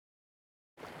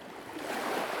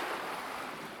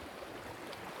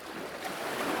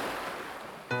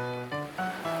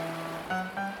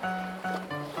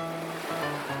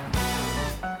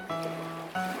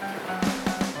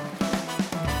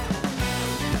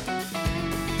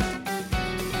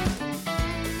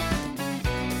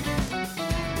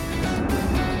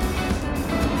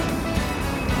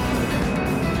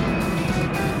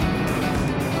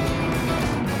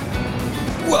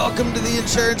Welcome to the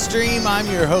Insurance Stream. I'm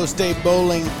your host, Dave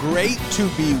Bowling. Great to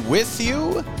be with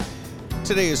you.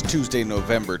 Today is Tuesday,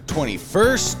 November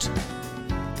 21st.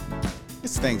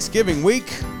 It's Thanksgiving week.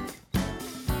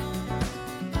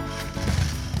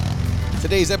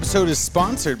 Today's episode is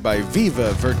sponsored by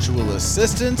Viva Virtual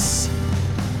Assistants.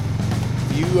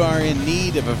 If you are in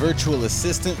need of a virtual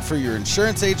assistant for your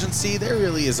insurance agency, there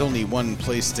really is only one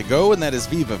place to go, and that is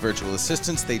Viva Virtual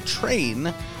Assistants. They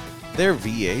train their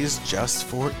VAs just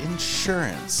for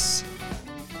insurance.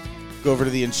 Go over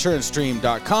to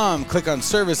theinsurancestream.com, click on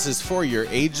services for your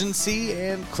agency,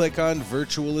 and click on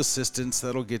virtual assistants.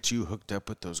 That'll get you hooked up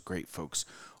with those great folks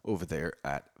over there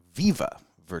at Viva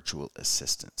Virtual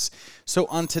Assistants. So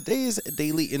on today's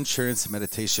daily insurance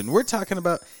meditation, we're talking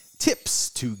about tips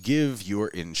to give your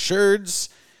insureds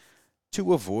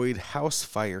to avoid house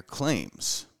fire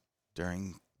claims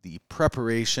during the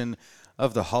preparation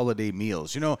of the holiday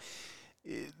meals. You know,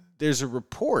 there's a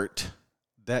report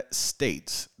that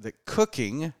states that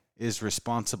cooking is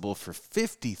responsible for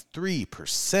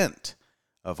 53%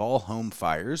 of all home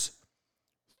fires,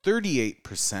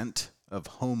 38% of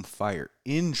home fire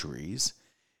injuries,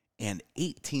 and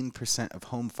 18% of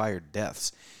home fire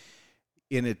deaths.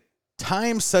 In a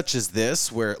time such as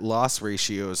this, where loss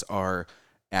ratios are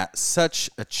at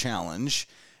such a challenge,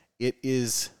 it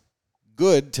is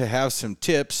good to have some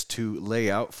tips to lay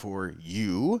out for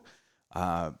you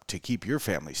to keep your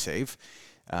family safe.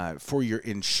 For your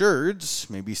insureds,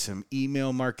 maybe some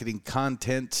email marketing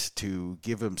content to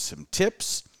give them some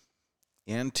tips.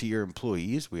 And to your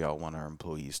employees, we all want our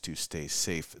employees to stay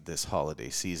safe this holiday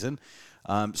season.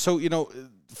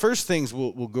 First things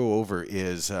we'll go over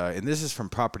is, and this is from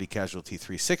Property Casualty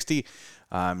 360. You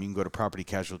can go to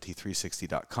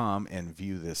propertycasualty360.com and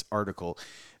view this article.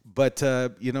 But,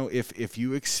 if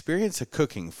you experience a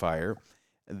cooking fire,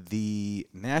 the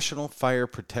National Fire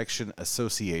Protection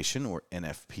Association, or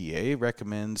NFPA,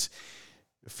 recommends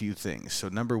a few things. So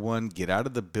number one, get out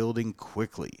of the building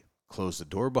quickly. Close the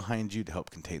door behind you to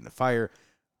help contain the fire.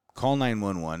 Call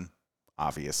 911,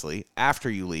 obviously,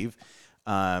 after you leave.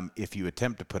 If you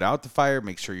attempt to put out the fire,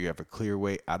 make sure you have a clear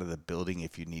way out of the building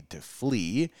if you need to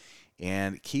flee.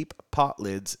 And keep pot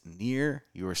lids near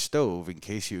your stove in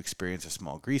case you experience a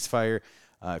small grease fire.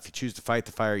 If you choose to fight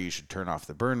the fire, you should turn off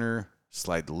the burner,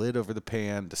 slide the lid over the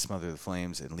pan to smother the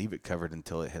flames, and leave it covered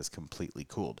until it has completely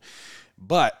cooled.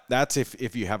 But that's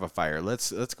if you have a fire.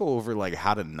 Let's go over like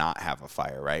how to not have a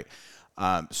fire, right?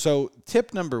 So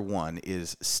tip number one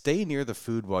is stay near the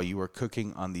food while you are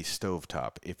cooking on the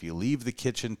stovetop. If you leave the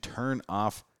kitchen, turn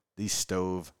off the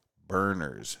stove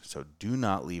burners. So do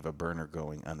not leave a burner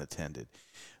going unattended.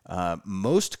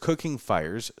 Most cooking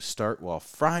fires start while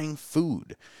frying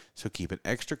food. So keep an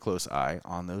extra close eye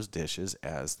on those dishes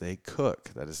as they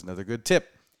cook. That is another good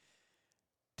tip.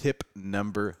 Tip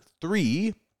number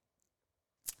 3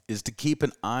 is to keep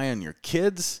an eye on your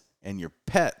kids and your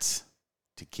pets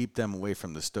to keep them away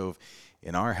from the stove.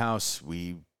 In our house,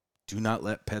 we do not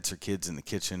let pets or kids in the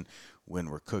kitchen when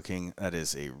we're cooking. That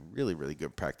is a really, really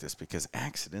good practice because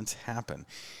accidents happen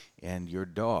and your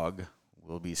dog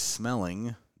will be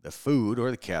smelling the food,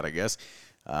 or the cat, I guess,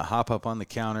 hop up on the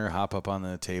counter, hop up on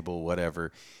the table,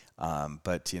 whatever.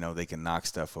 But they can knock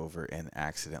stuff over and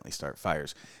accidentally start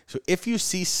fires. So if you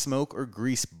see smoke or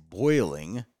grease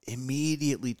boiling,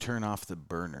 immediately turn off the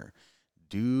burner.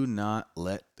 Do not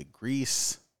let the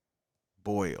grease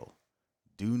boil.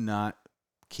 Do not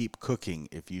keep cooking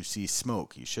if you see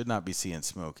smoke. You should not be seeing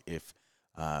smoke if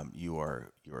you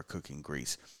are cooking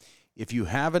grease. If you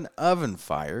have an oven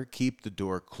fire, keep the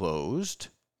door closed,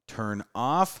 turn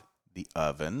off the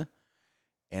oven,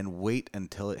 and wait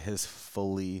until it has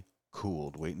fully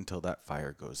cooled. Wait until that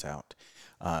fire goes out.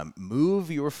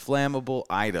 Move your flammable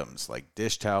items like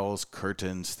dish towels,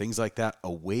 curtains, things like that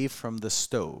away from the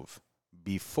stove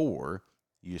before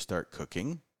you start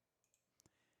cooking.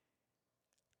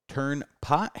 Turn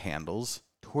pot handles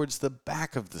towards the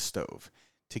back of the stove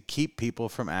to keep people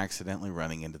from accidentally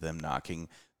running into them, knocking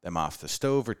them off the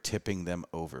stove, or tipping them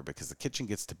over, because the kitchen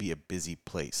gets to be a busy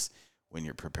place when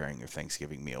you're preparing your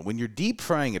Thanksgiving meal. When you're deep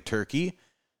frying a turkey,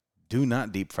 do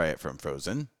not deep fry it from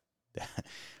frozen.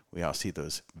 We all see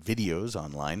those videos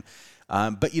online.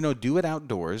 But do it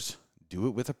outdoors. Do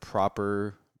it with a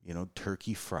proper,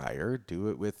 turkey fryer. Do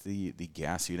it with the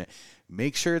gas unit.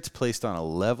 Make sure it's placed on a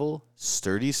level,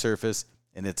 sturdy surface,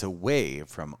 and it's away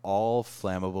from all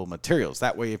flammable materials.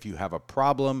 That way, if you have a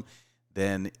problem,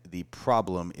 then the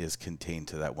problem is contained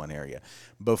to that one area.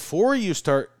 Before you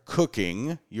start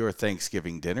cooking your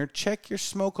Thanksgiving dinner, check your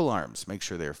smoke alarms. Make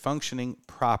sure they're functioning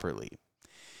properly.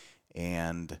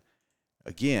 And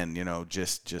again,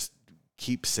 just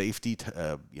keep safety,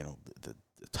 the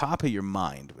the top of your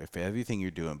mind if everything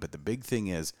you're doing. But the big thing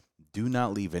is, do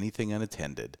not leave anything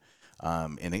unattended.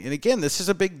 And again, this is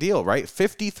a big deal, right?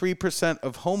 53%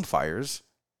 of home fires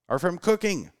are from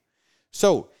cooking.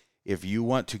 So if you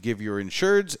want to give your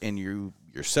insureds and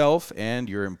yourself and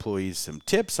your employees some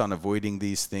tips on avoiding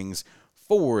these things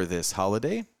for this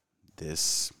holiday,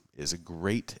 this is a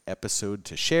great episode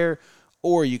to share.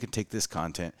 Or you can take this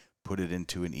content, put it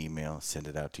into an email, send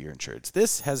it out to your insureds.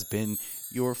 This has been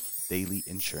your daily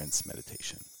insurance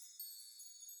meditation.